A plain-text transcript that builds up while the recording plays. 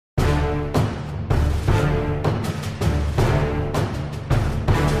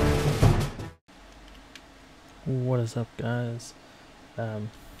What is up, guys?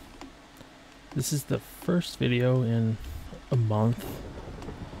 This is the first video in a month.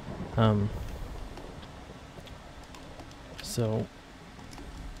 So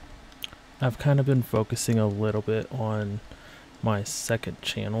I've kind of been focusing a little bit on my second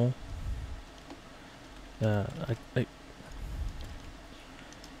channel. And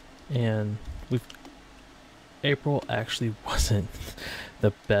April actually wasn't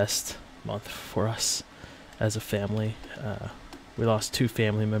the best month for us as a family. We lost 2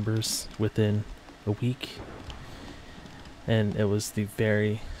 family members within a week, and it was the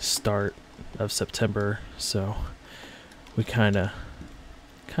very start of September, so we kind of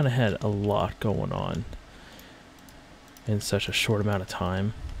had a lot going on in such a short amount of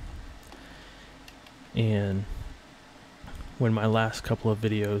time. And when my last couple of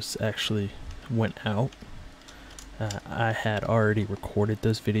videos actually went out, I had already recorded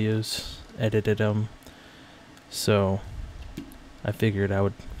those videos, edited them, so I figured I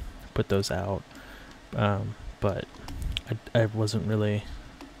would put those out, but I wasn't really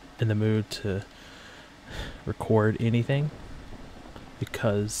in the mood to record anything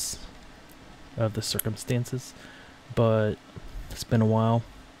because of the circumstances. But it's been a while.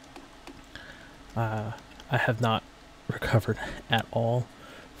 I have not recovered at all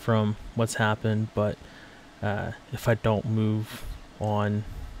from what's happened, but if I don't move on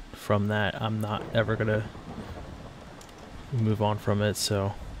from that, I'm not ever gonna move on from it.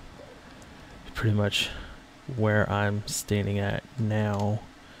 So pretty much where I'm standing at now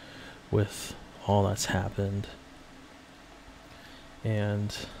with all that's happened.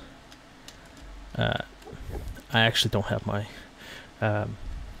 And I actually don't have my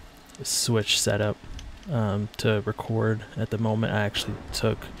Switch set up to record at the moment. I actually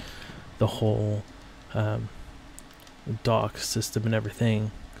took the whole dock system and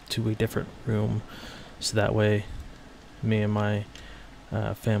everything to a different room, so that way me and my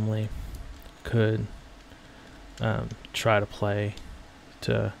family could try to play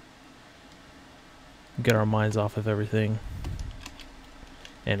to get our minds off of everything.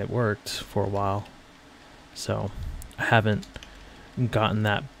 And it worked for a while, so I haven't gotten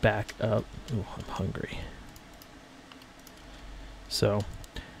that back up. Ooh, I'm hungry. So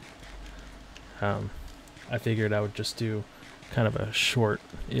I figured I would just do kind of a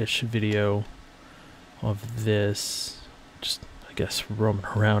short-ish video of this, just I guess roaming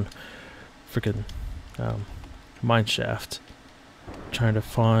around freaking mineshaft, trying to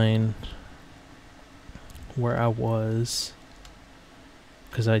find where I was,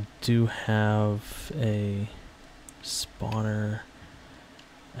 because I do have a spawner.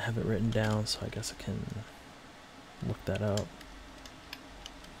 I have it written down, so I guess I can look that up.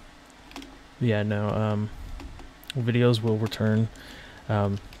 Yeah, no, videos will return.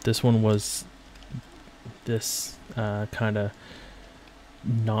 This one was kind of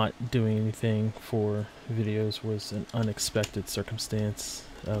not doing anything for videos was an unexpected circumstance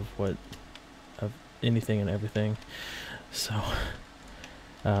of anything and everything. So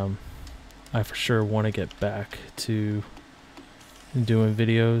I for sure want to get back to doing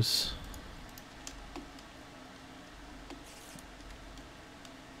videos.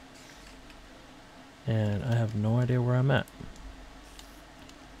 And I have no idea where I'm at.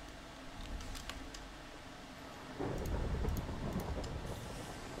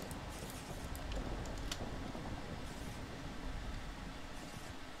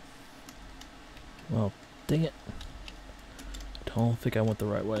 Well, dang it. Don't think I went the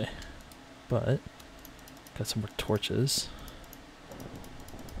right way, but got some more torches.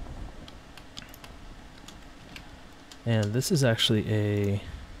 And this is actually a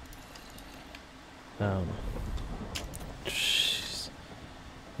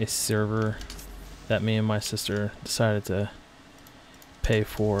server that me and my sister decided to pay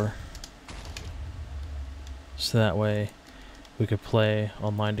for, so that way we could play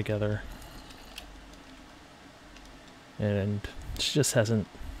online together. And she just hasn't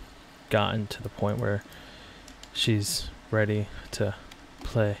gotten to the point where she's ready to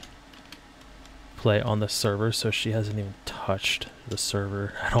play on the server, so she hasn't even touched the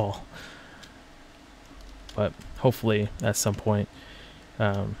server at all. But hopefully at some point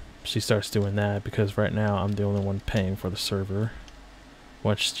she starts doing that, because right now I'm the only one paying for the server.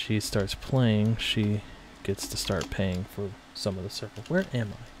 Once she starts playing, she gets to start paying for some of the server. Where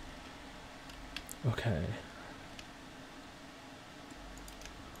am I? Okay.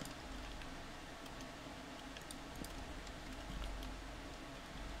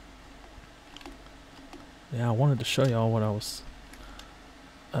 Yeah, I wanted to show y'all what I was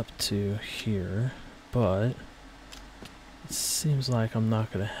up to here, but it seems like I'm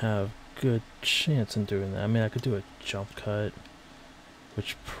not going to have good chance in doing that. I mean, I could do a jump cut,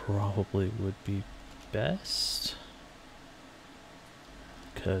 which probably would be best,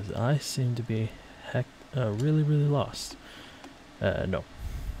 because I seem to be really lost. No,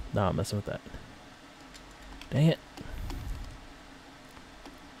 not messing with that. Dang it.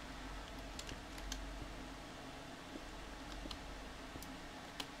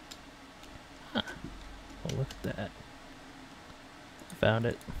 Huh. Well, look at that. I found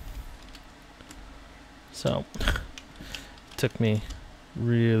it. So, it took me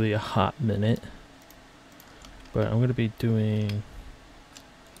really a hot minute, but I'm going to be doing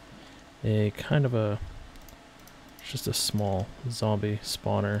a kind of a, just a small zombie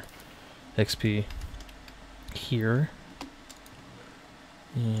spawner XP here,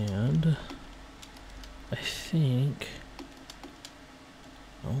 and I think,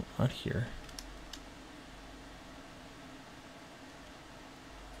 oh, not here.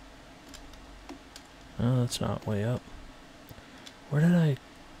 Oh, that's not way up. Where did I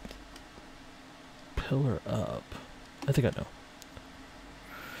pillar up? I think I know.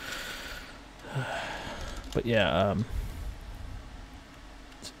 But yeah,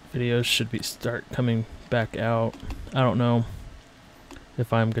 videos should start coming back out. I don't know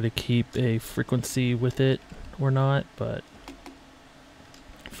if I'm gonna keep a frequency with it or not, but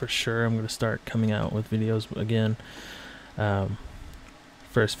for sure I'm gonna start coming out with videos again.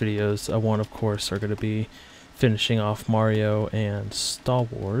 First videos I want, of course, are gonna be finishing off Mario and Star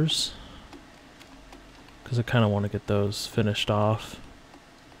Wars, because I kind of want to get those finished off.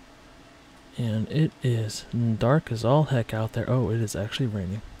 And it is dark as all heck out there. Oh, it is actually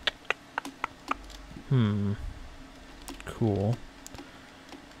raining. Cool.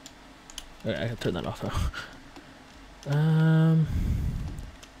 I can turn that off now. I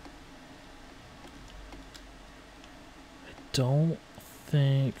don't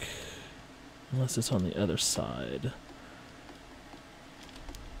think, unless it's on the other side,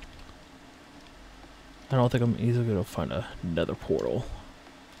 I don't think I'm easily going to find another portal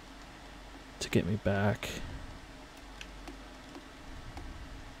to get me back.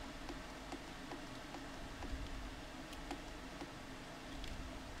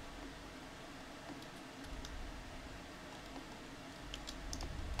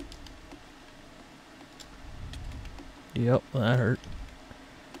 Yep, that hurt.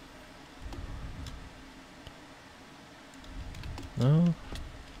 No,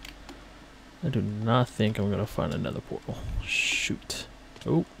 I do not think I'm gonna find another portal. Shoot.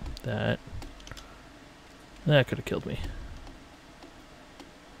 Oh, that could have killed me.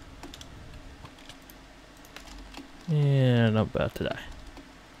 And I'm about to die.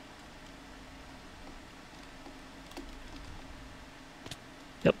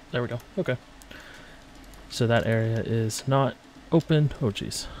 Yep, there we go. Okay. So that area is not open. Oh,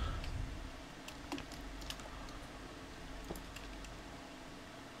 jeez.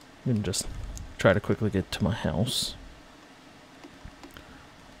 I'm gonna just try to quickly get to my house.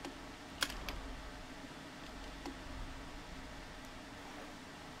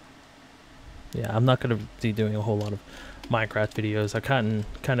 Yeah, I'm not going to be doing a whole lot of Minecraft videos. I've kind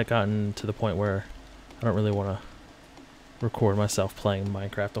of gotten to the point where I don't really want to record myself playing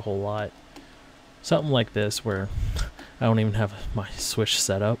Minecraft a whole lot. Something like this where I don't even have my Switch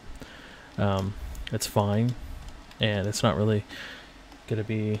set up. It's fine, and it's not really going to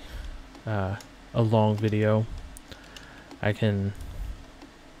be a long video. I can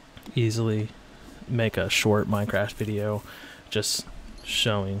easily make a short Minecraft video just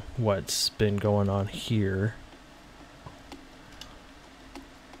showing what's been going on here.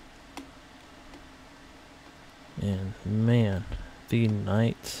 And man, the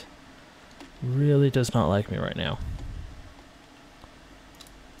night really does not like me right now.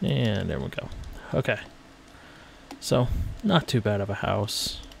 And there we go. Okay, so not too bad of a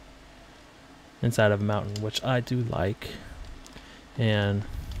house inside of a mountain, which I do like, and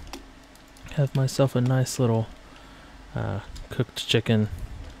have myself a nice little cooked chicken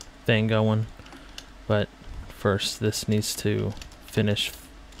thing going. But first, this needs to finish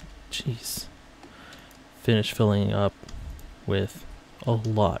filling up with a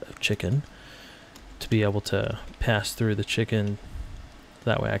lot of chicken to be able to pass through the chicken.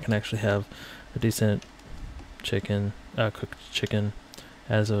 That way I can actually have a decent chicken, cooked chicken,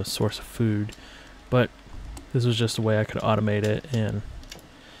 as a source of food. But this was just a way I could automate it, and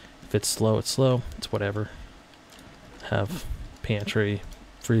if it's slow, it's slow. It's whatever. Have pantry,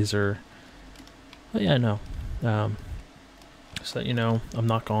 freezer. But yeah, no. So that you know, I'm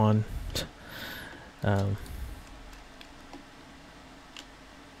not gone. I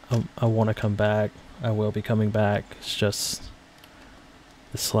want to come back. I will be coming back. It's just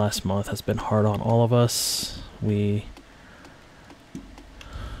This last month has been hard on all of us. With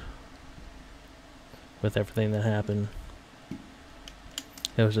everything that happened,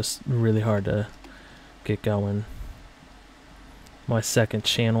 it was just really hard to get going. My second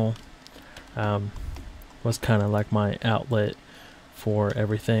channel was kind of like my outlet for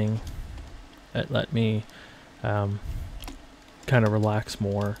everything. It let me kind of relax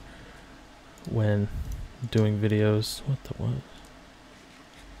more when doing videos. What?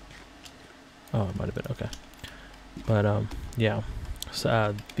 Oh, it might have been okay. But yeah.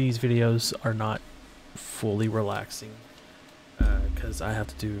 So these videos are not fully relaxing because I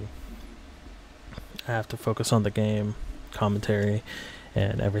have to focus on the game, commentary,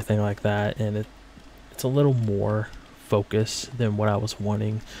 and everything like that, and it's a little more focused than what I was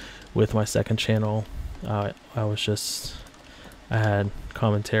wanting with my second channel. I had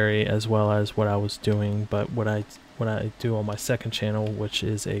commentary as well as what I was doing, but what I do on my second channel, which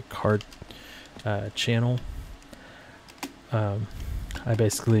is a card channel, I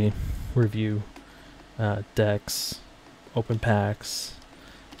basically review decks, open packs,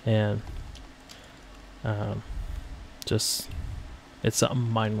 and just it's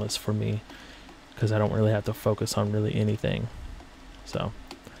something mindless for me because I don't really have to focus on really anything. So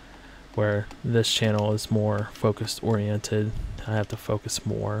where this channel is more focused oriented, I have to focus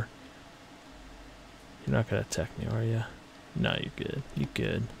more. You're not gonna attack me, are you? No, you're good. You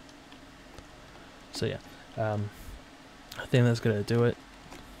good. So yeah, I think that's gonna do it.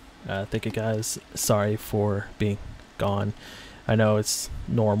 Thank you guys. Sorry for being gone. I know it's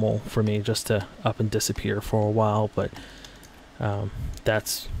normal for me just to up and disappear for a while, but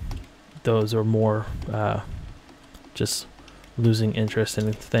those are more just losing interest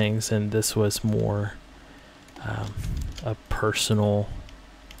in things, and this was more a personal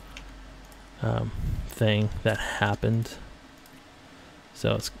thing that happened.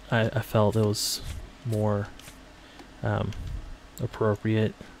 So I felt it was more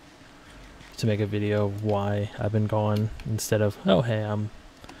appropriate to make a video of why I've been gone instead of, oh hey, I'm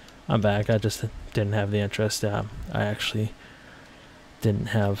back. I just didn't have the interest. I actually didn't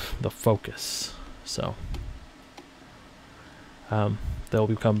have the focus. So they'll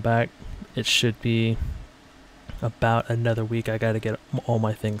be coming back. It should be about another week. I gotta get all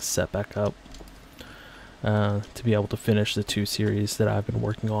my things set back up to be able to finish the 2 series that I've been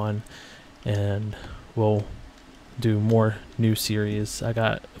working on, and we'll do more new series. I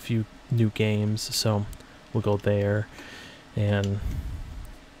got a few new games, so we'll go there, and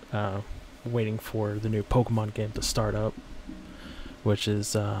waiting for the new Pokemon game to start up, which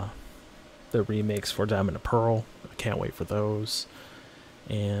is the remakes for Diamond and Pearl. I can't wait for those.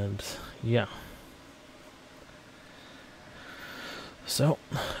 And yeah, so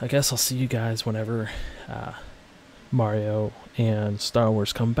I guess I'll see you guys whenever Mario and Star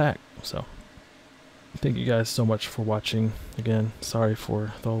Wars come back. So thank you guys so much for watching. Again, sorry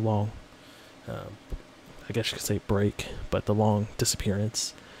for the long I guess you could say break, but the long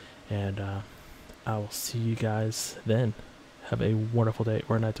disappearance, and I will see you guys then. Have a wonderful day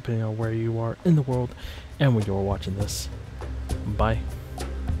or night depending on where you are in the world and when you're watching this. Bye.